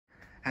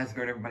How's it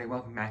going, everybody?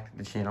 Welcome back to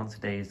the channel.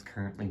 Today is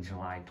currently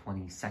July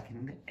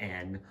 22nd,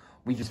 and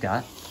we just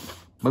got,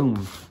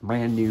 boom,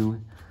 brand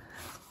new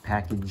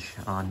package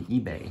on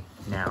eBay.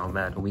 Now,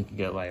 about a week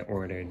ago, I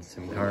ordered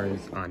some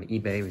cars on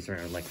eBay. It was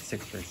around like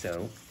 6 or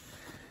so.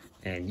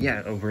 And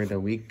yeah, over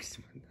the weeks,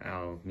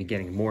 I'll be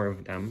getting more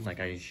of them. Like,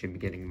 I should be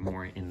getting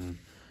more in the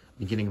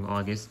beginning of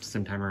August,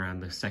 sometime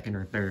around the 2nd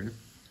or 3rd.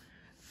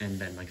 And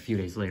then, like, a few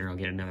days later, I'll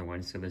get another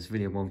one. So this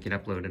video won't get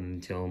uploaded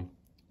until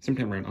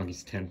sometime around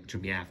August 10th, which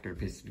will be after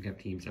Piston Cup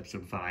Teams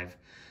episode 5.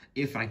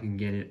 If I can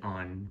get it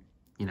on,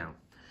 if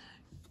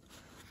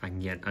I can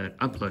get it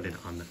uploaded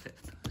on the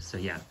 5th. So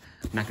yeah,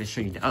 I'm not going to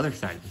show you the other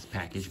side of this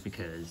package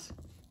because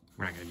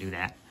we're not going to do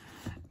that.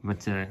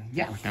 But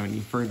yeah, without any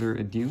further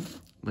ado,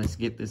 let's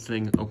get this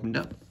thing opened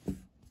up.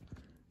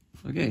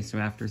 Okay, so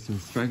after some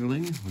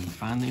struggling, we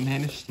finally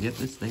managed to get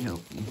this thing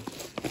open.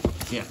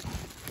 So yeah,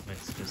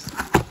 let's just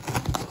get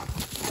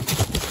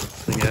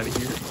this thing out of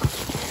here.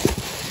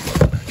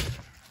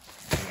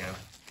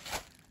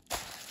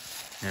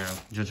 Now,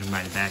 judging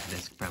by the back of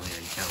this, you can probably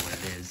already tell what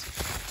it is.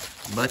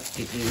 But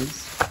it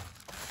is,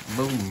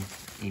 boom,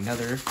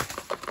 another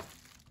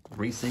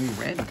racing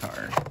red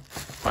car.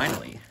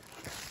 Finally.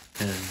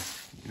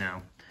 Because,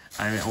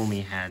 I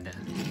only had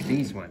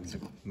these ones.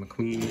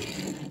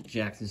 McQueen,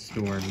 Jackson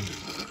Storm,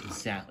 and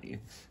Sally.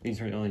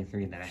 These were the only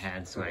 3 that I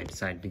had, so I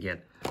decided to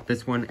get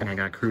this one, and I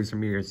got Cruiser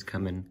Mirrors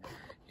coming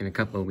in a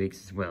couple of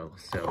weeks as well.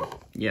 So,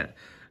 yeah.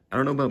 I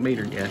don't know about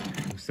Mater yet.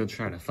 I'm still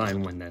trying to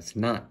find one that's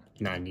not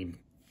 $90.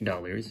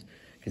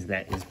 Because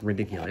that is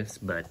ridiculous,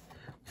 but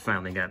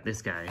finally got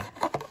this guy,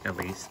 at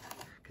least,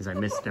 because I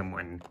missed him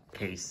when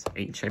Case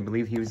H, I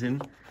believe he was in.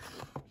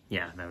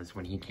 Yeah, that was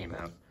when he came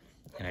out,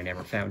 and I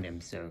never found him,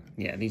 so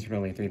yeah, these were the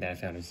only 3 that I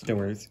found in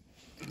stores.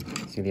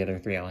 So the other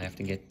 3 I'll have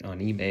to get on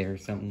eBay or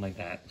something like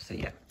that. So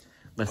yeah,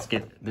 let's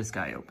get this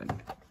guy open.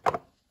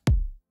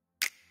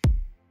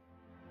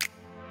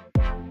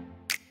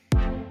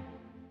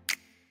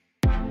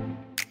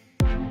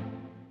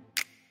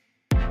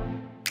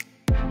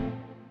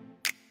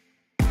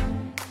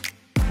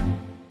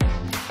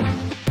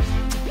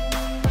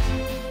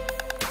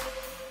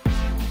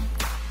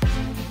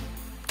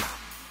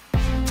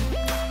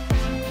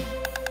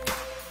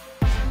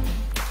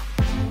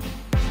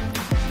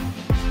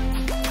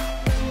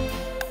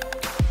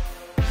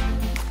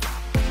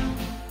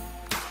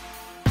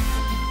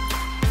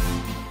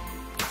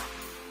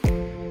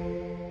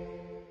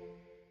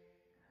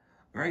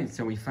 Alright,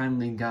 so we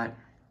finally got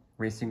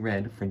Racing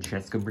Red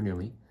Francesco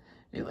Bernoulli.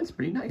 It looks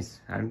pretty nice.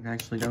 I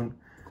actually don't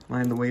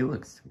mind the way it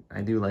looks.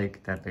 I do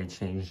like that they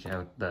changed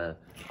out the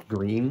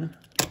green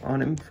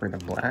on him for the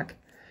black.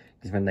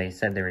 Because when they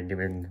said they were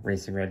doing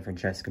Racing Red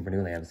Francesco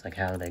Bernoulli, I was like,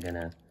 how are they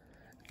gonna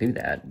do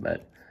that?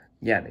 But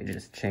yeah, they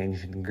just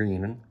changed the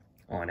green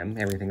on him.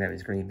 Everything that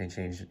was green, they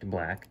changed it to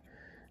black.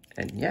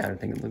 And yeah, I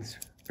think it looks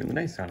really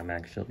nice on him,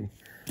 actually.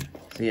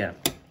 So yeah,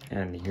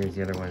 and here's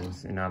the other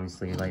ones. And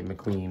obviously, like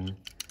McQueen.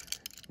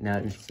 Now,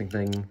 interesting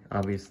thing,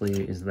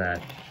 obviously, is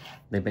that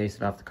they based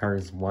it off the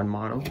car's 1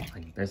 model,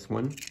 like this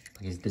one,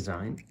 like his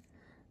design.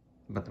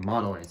 But the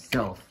model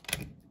itself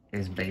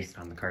is based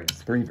on the car's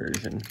 3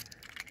 version.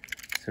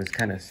 So it's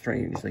kind of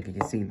strange. Like, you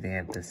can see they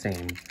have the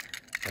same,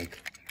 like,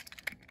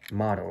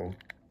 model,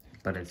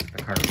 but it's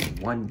the car's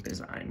 1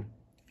 design,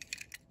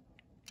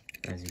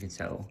 as you can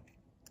tell.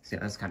 So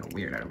yeah, that's kind of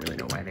weird. I don't really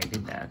know why they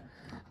did that.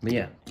 But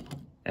yeah,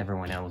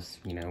 everyone else,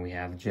 we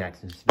have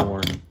Jackson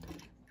Storm,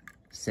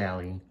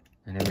 Sally,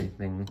 and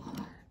everything.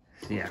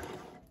 So yeah,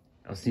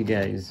 I'll see you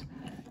guys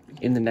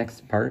in the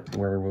next part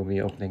where we'll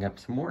be opening up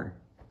some more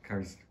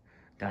cars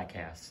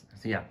diecasts.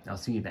 So yeah, I'll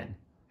see you then.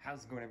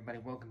 How's it going, everybody?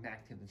 Welcome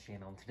back to the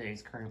channel. Today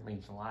is currently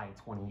July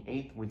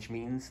 28th, which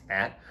means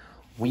that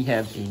we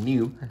have a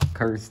new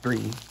Cars 3,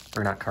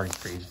 or not Cars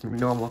 3, just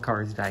normal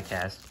Cars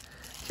diecast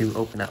to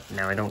open up.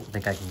 Now, I don't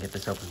think I can get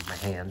this open with my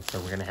hands, so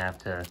we're gonna have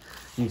to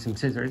use some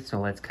scissors, so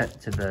let's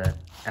cut to the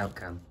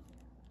outcome.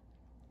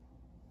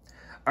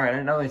 Alright,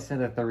 I know I said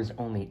that there was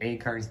only a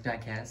Cars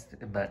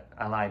diecast, but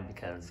I lied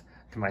because,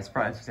 to my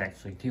surprise, there's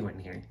actually 2 in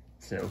here.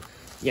 So,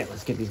 yeah,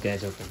 let's get these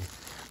guys open.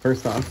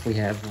 First off, we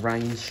have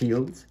Ryan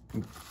Shields,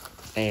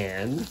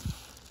 and,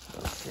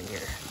 let's see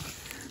here,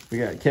 we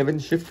got Kevin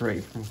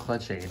Shiftwright from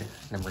Clutch Aid,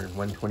 number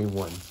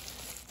 121.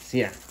 So,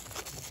 yeah,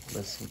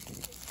 let's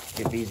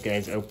get these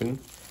guys open.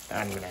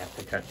 I'm going to have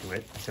to cut to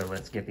it, so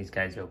let's get these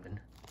guys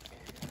open.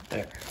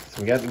 There,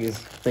 so we got these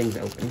things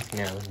open.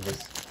 Now,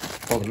 just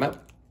pull them out.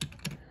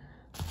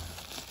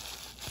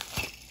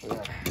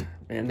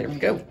 And there we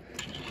go.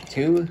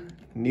 2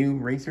 new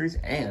racers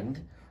and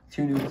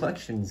 2 new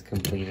collections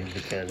completed,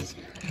 because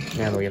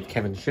now that we have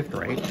Kevin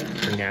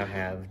Shiftwright, we now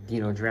have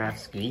Dino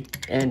Drafsky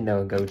and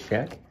Noah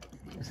Gochek.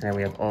 So now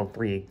we have all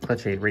 3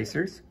 Clutch Aid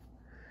racers.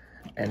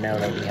 And now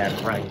that we have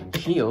Ryan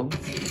Shields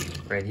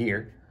right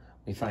here,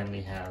 we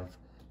finally have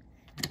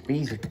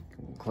these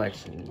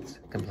collections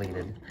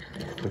completed,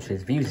 which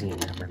is Vuezine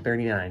number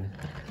 39.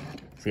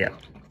 So yeah,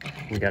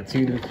 we got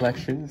 2 new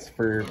collections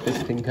for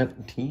Piston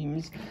Cup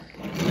Teams.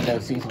 Now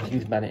season 2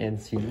 is about to end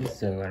soon,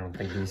 so I don't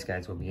think these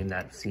guys will be in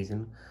that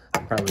season.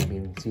 They'll probably be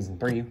in season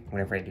 3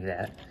 whenever I do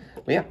that.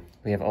 But yeah,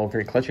 we have all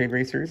 3 Clutch Aid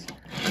racers,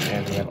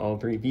 and we have all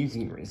 3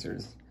 Buzine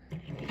racers.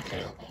 So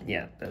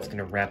yeah, that's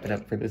gonna wrap it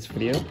up for this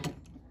video,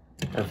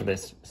 or for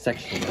this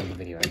section of the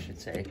video, I should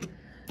say.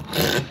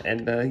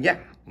 And yeah,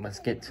 let's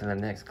get to the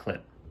next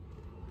clip.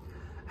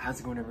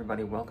 How's it going,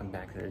 everybody? Welcome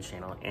back to the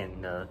channel.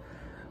 And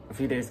a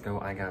few days ago,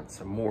 I got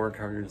some more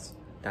Cars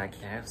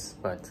die-casts,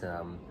 but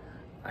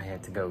I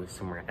had to go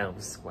somewhere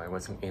else where I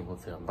wasn't able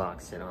to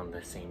unbox it on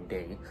the same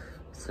day.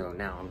 So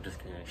now I'm just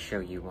gonna show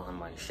you on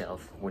my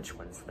shelf which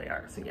ones they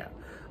are. So yeah,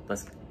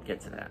 let's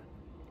get to that.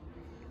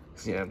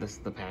 So yeah, this is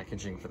the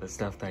packaging for the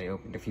stuff that I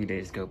opened a few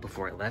days ago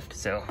before I left.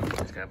 So I'm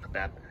just gonna put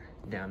that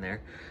down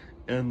there.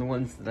 And the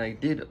ones that I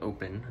did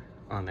open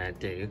on that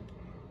day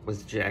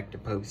was Jack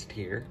DePost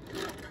here,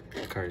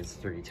 Cars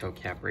 3 Toe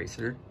Cap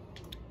Racer,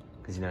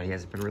 because you know he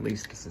hasn't been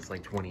released since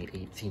like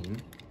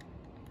 2018.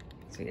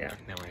 So yeah,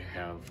 now I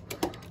have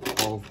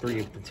all 3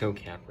 of the Toe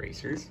Cap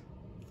Racers.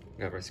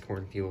 We got Russ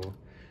Cornfuel,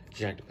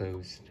 Jack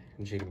DePost,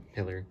 and Jacob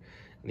Pillar.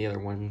 And the other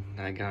one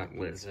I got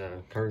was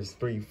Cars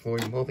 3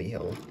 Floyd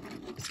Mulvihill,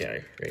 this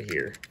guy right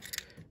here.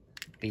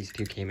 These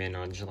 2 came in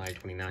on July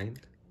 29th,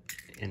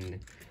 and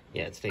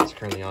yeah, today's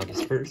currently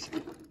August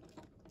 1st.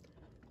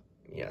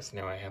 Yes,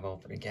 now I have all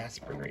 3 gas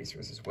spring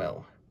racers as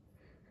well.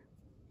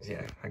 So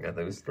yeah, I got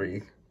those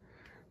 3,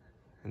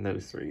 and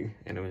those 3,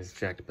 and it was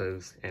Jack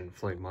DePost and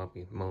Floyd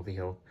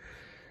Mulvihill.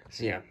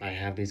 So yeah, I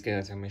have these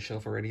guys on my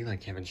shelf already,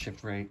 like Kevin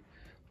Shipwright,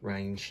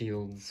 Ryan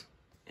Shields,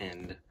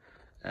 and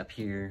up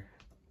here,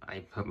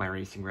 I put my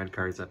Racing Red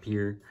cars up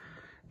here,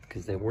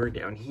 because they were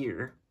down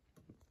here,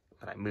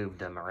 but I moved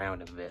them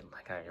around a bit,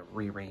 like I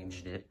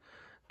rearranged it,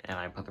 and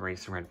I put the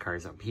Racing Red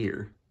cars up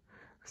here,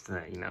 so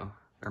that, you know,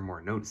 they're more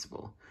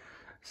noticeable.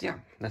 So yeah,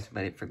 that's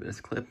about it for this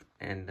clip,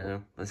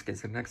 and let's get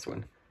to the next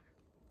one.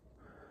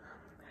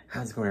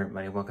 How's it going,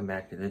 everybody? Welcome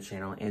back to the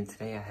channel, and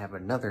today I have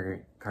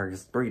another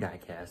Cars 3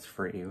 diecast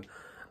for you.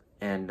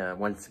 And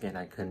once again,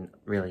 I couldn't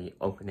really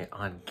open it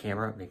on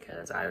camera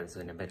because I was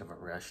in a bit of a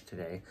rush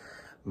today.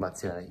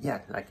 But yeah,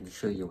 I can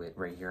show you it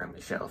right here on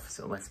the shelf,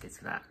 so let's get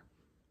to that.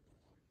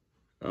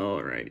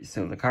 Alrighty,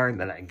 so the card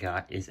that I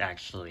got is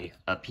actually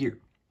up here,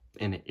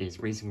 and it is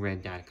Racing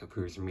Red Danica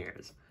Cruz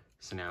Ramirez.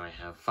 So now I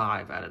have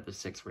 5 out of the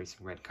 6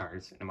 Racing Red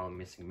cards, and I'm only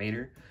missing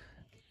Mater,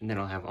 and then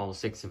I'll have all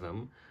 6 of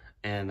them.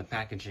 And the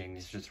packaging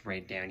is just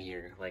right down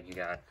here. Like, you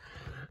got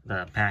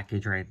the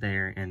package right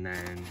there, and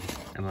then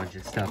a bunch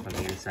of stuff on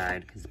the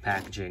inside, because the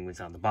packaging was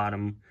on the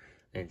bottom,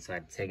 and so I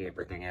had to take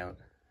everything out.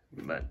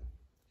 But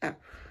yeah,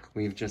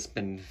 we've just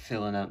been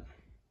filling up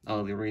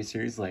all the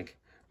racers, like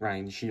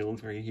Ryan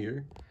Shields right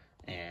here,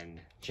 and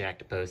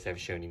Jack DePost I've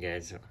shown you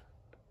guys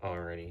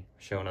already.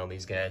 Showing all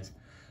these guys.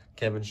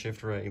 Kevin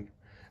Shipwright.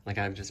 Like,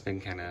 I've just been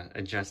kind of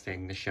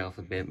adjusting the shelf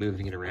a bit,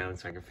 moving it around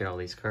so I can fit all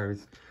these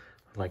cards.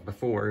 Like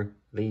before,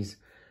 these,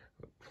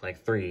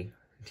 like 3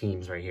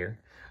 teams right here,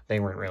 they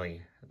weren't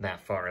really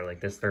that far.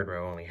 Like, this third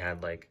row only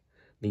had, like,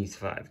 these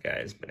 5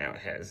 guys, but now it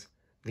has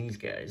these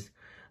guys.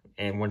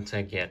 And once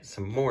I get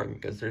some more,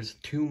 because there's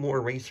 2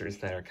 more racers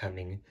that are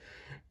coming,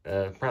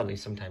 probably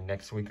sometime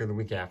next week or the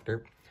week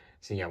after.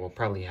 So yeah, we'll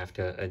probably have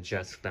to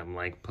adjust them,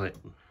 like, put,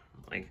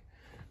 like,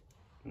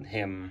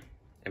 him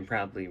and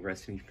probably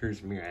Rusty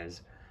Cruz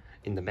Ramirez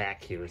in the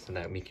back here so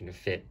that we can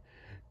fit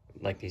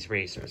like these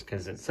racers,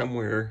 because it's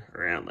somewhere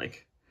around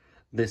like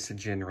this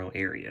general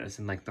area. It's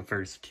in like the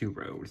first 2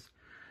 rows.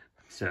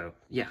 So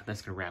yeah,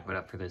 that's gonna wrap it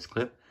up for this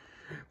clip.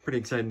 Pretty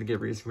excited to get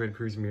Racing Red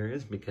Cruz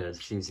Ramirez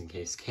because she's in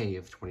case K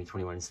of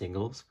 2021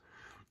 singles.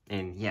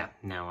 And yeah,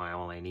 now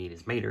all I need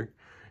is Mater,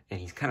 and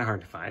he's kind of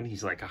hard to find.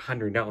 He's like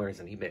 $100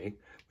 on eBay,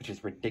 which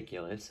is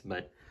ridiculous,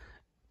 but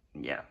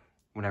yeah,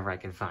 whenever I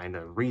can find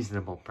a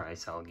reasonable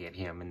price, I'll get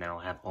him, and then I'll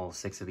have all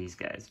 6 of these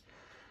guys.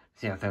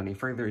 So yeah, without any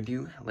further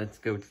ado, let's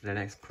go to the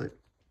next clip.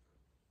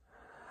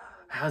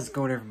 How's it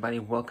going, everybody?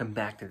 Welcome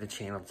back to the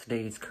channel.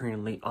 Today is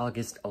currently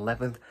August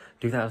 11th,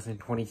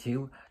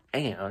 2022,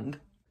 and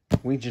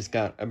we just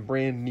got a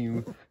brand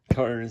new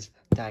Cars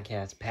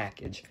diecast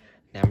package.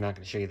 Now, I'm not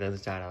going to show you the other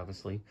side,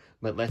 obviously,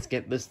 but let's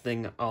get this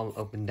thing all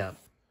opened up.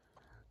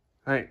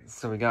 Alright,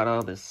 so we got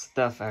all this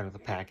stuff out of the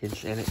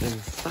package, and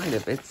inside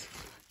of it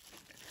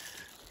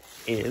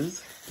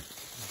is,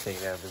 let's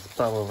take it out of this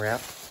bubble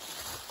wrap.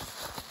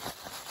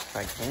 If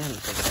I can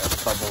take it out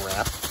of bubble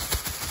wrap.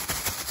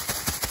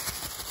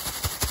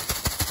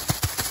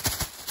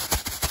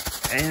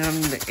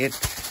 And it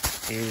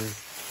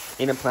is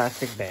in a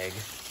plastic bag.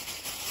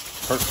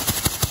 Perfect.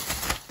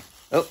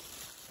 Oh,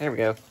 there we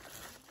go.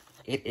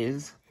 It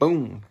is,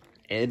 boom,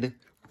 Ed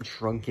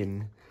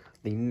Trunken,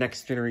 the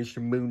next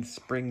generation Moon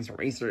Springs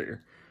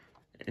racer.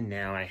 And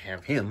now I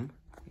have him,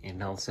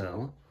 and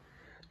also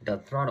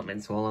Doug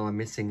Throttleman. So all I'm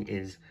missing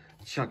is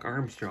Chuck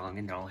Armstrong,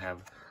 and I'll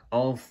have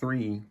all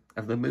 3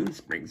 of the Moon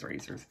Springs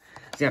racers.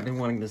 See, I've been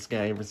wanting this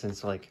guy ever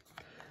since, like,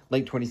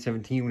 late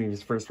 2017 when he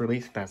was first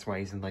released. That's why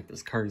he's in, like,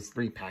 this Cars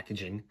 3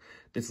 packaging.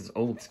 This is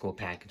old school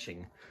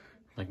packaging.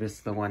 Like, this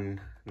is the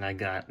one that I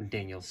got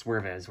Daniel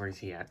Suarez. Where's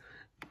he at?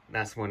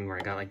 That's one where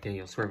I got, like,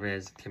 Daniel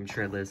Suarez, Tim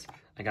Treadless.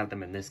 I got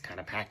them in this kind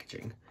of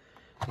packaging.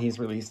 He's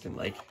released in,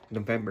 like,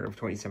 November of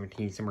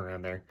 2017, somewhere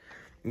around there.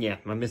 Yeah,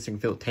 I'm missing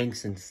Phil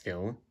Tankson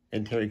still,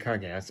 and Terry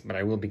Cargas, but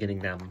I will be getting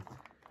them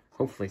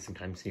hopefully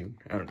sometime soon.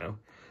 I don't know.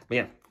 But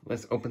yeah,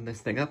 let's open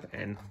this thing up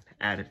and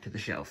add it to the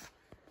shelf.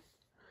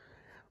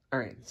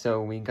 Alright,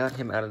 so we got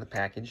him out of the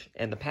package,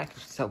 and the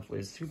package itself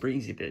was super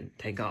easy to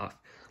take off.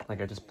 Like,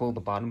 I just pulled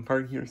the bottom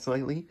part here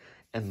slightly,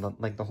 and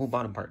the whole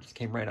bottom part just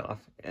came right off.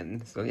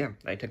 And so yeah,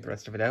 I took the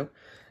rest of it out,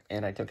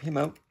 and I took him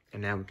out,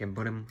 and now we can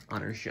put him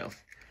on our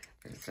shelf.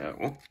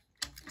 So,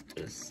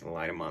 just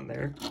slide him on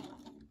there,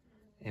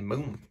 and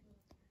boom.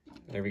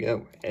 There we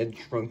go. Edge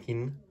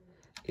trunking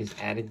is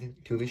added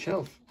to the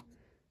shelf.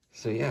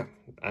 So yeah,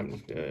 I'm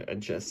just gonna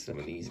adjust some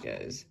of these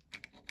guys.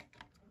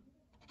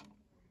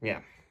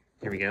 Yeah,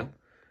 here we go.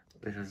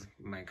 This is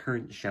my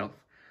current shelf.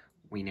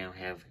 We now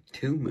have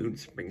 2 Mood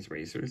Springs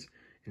racers,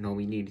 and all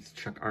we need is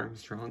Chuck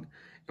Armstrong,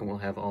 and we'll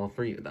have all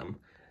 3 of them.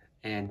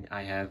 And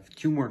I have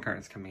 2 more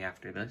cars coming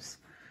after this,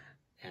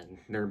 and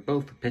they're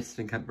both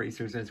Piston Cup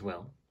racers as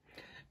well.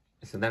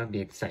 So that'll be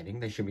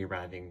exciting. They should be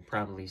arriving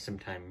probably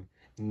sometime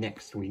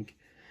next week,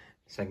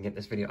 so I can get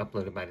this video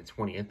uploaded by the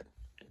 20th.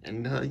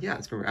 And yeah,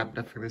 that's gonna wrap it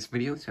up for this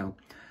video,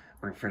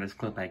 or for this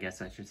clip, I guess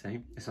I should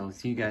say. So I'll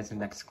see you guys in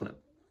the next clip.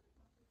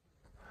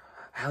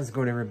 How's it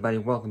going, everybody?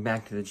 Welcome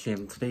back to the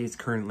channel. Today is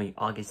currently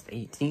August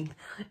 18th,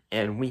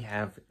 and we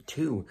have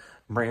 2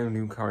 brand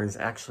new cars,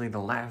 actually the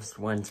last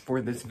ones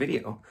for this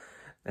video.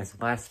 That's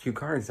the last 2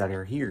 cars that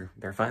are here.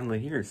 They're finally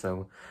here,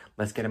 so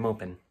let's get them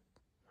open.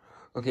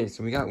 Okay,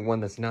 so we got one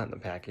that's not in the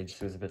package,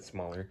 so it's a bit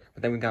smaller,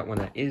 but then we got one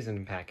that is in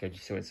the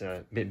package, so it's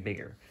a bit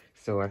bigger.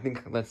 So I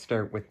think let's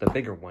start with the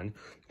bigger one,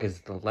 because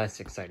it's the less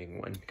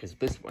exciting one, because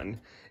this one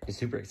is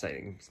super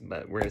exciting,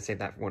 but we're going to save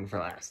that one for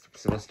last.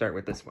 So let's start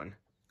with this one.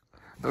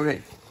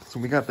 Okay, so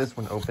we got this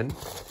one open,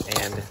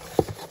 and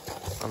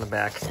on the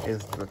back is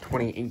the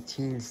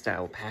 2018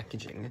 style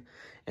packaging,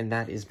 and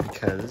that is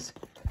because,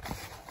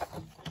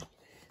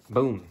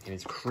 boom, it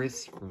is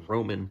Chris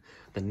Roman,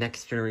 the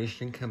next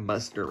generation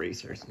combustor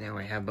racers. Now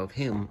I have both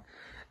him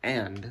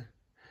and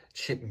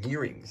Chip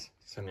Gearings,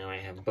 so now I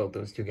have both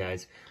those 2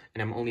 guys,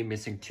 and I'm only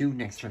missing 2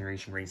 next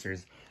generation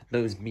racers,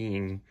 those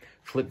being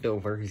Flipped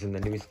Over, who's in the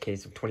newest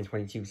case of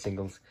 2022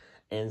 singles,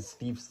 and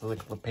Steve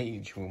Slick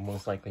LePage, who will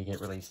most likely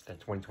get released at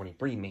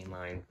 2023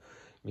 mainline,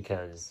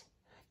 because,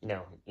 you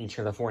know, each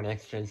of the 4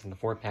 next gens in the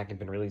 4 pack have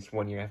been released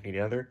 1 year after the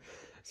other.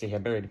 So you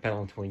have Barry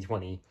DePello in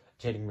 2020,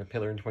 Jaden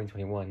McPillar in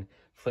 2021,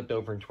 Flipped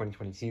Over in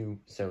 2022,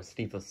 so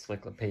Steve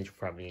Slick LePage will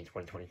probably in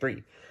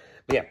 2023.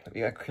 But yeah,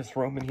 we got Chris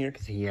Roman here,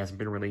 because he hasn't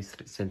been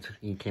released since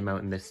he came out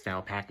in this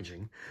style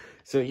packaging.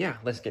 So yeah,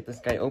 let's get this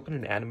guy open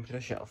and add him to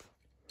the shelf.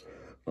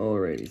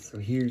 Alrighty, so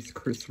here's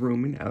Chris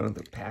Roman out of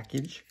the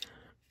package.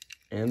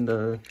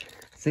 And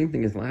same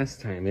thing as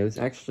last time, it was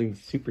actually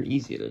super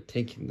easy to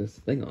take this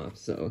thing off,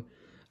 so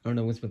I don't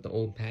know what's with the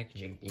old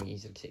packaging being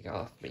easy to take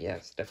off, but yeah,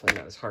 it's definitely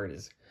not as hard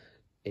as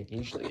it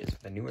usually is with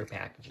the newer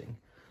packaging.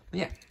 But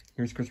yeah,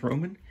 here's Chris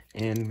Roman,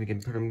 and we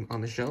can put him on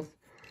the shelf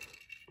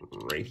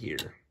right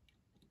here.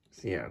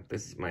 So yeah,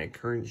 this is my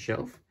current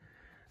shelf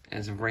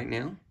as of right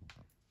now.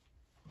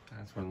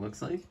 That's what it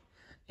looks like.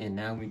 And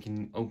now we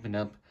can open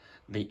up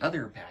the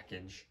other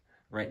package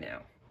right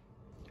now.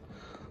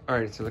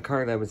 Alright, so the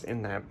car that was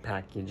in that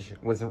package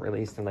wasn't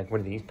released in like one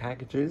of these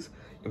packages.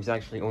 It was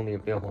actually only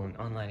available in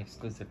online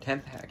exclusive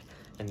 10-pack,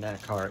 and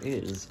that car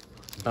is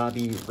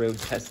Bobby Road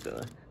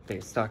Testa,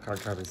 the stock car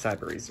carbon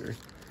cyber racer.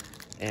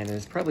 And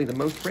it's probably the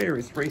most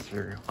rarest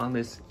racer on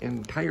this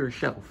entire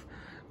shelf,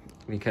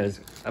 because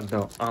of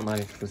the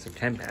online exclusive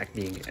 10-pack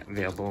being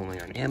available only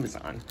on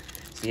Amazon.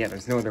 So yeah,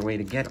 there's no other way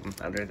to get them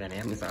other than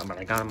Amazon, but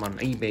I got them on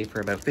eBay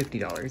for about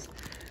 $50.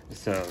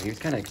 So he was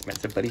kind of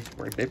expensive, but he's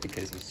worth it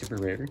because he's super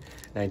rare,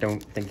 and I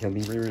don't think he'll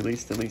be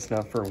re-released, at least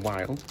not for a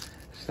while.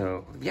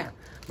 So yeah,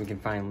 we can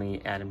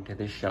finally add him to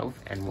this shelf,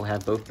 and we'll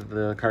have both of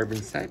the carbon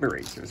cyber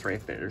racers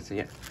right there. So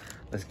yeah,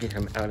 let's get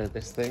him out of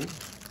this thing.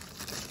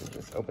 We'll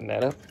just open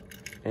that up,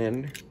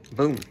 and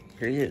boom,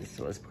 here he is.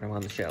 So let's put him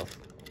on the shelf.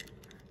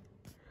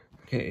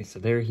 Okay, so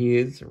there he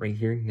is, right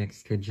here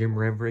next to Jim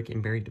Reverick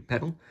and Barry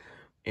DePello.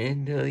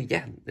 And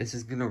yeah, this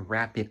is gonna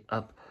wrap it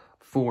up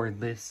for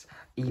this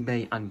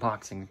eBay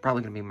unboxing.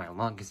 Probably gonna be my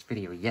longest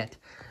video yet.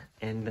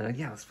 And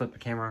yeah, let's flip the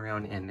camera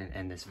around and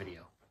end this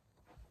video.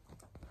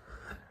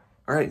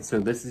 Alright, so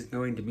this is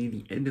going to be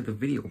the end of the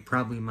video.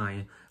 Probably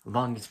my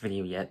longest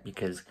video yet,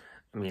 because,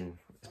 I mean,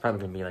 it's probably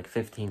gonna be like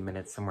 15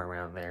 minutes, somewhere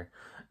around there.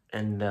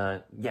 And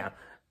yeah,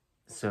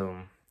 so,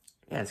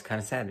 yeah, it's kind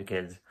of sad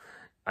because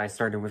I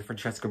started with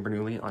Francesco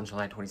Bernoulli on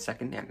July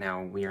 22nd, and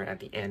now we are at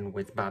the end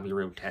with Bobby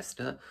Road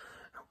Testa.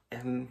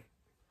 And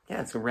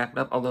yeah, so wrap it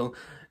up, although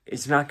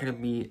it's not going to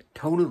be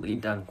totally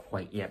done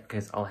quite yet,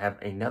 because I'll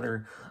have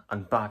another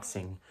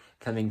unboxing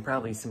coming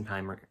probably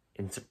sometime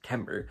in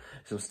September,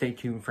 so stay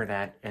tuned for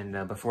that.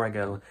 And before I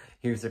go,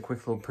 here's a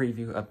quick little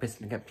preview of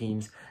Piston Cup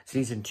Teams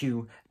Season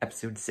 2,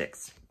 Episode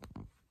 6.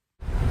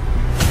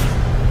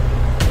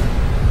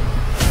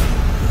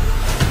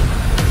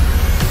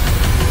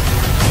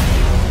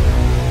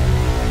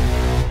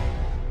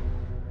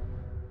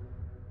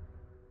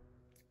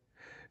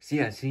 So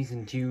yeah,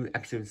 Season 2,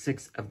 Episode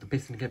 6 of the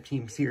Piston Cup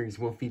Team series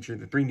will feature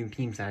the 3 new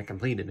teams that I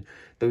completed,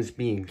 those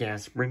being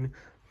Gasprin,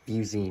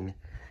 Fusine,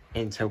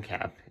 and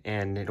Towcap,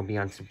 and it'll be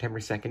on September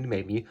 2nd,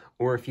 maybe,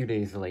 or a few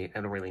days late,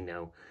 I don't really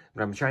know,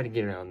 but I'm trying to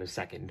get it on the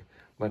 2nd.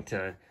 But,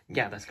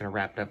 yeah, that's gonna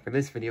wrap it up for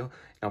this video, and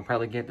I'll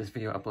probably get this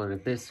video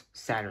uploaded this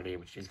Saturday,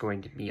 which is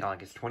going to be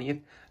August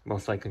 20th,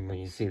 most likely when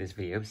you see this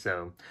video,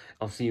 so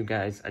I'll see you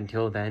guys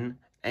until then,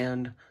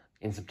 and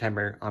in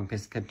September on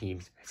Piston Cup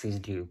Teams,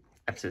 Season 2,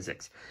 Episode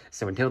 6.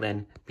 So until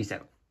then, peace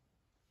out.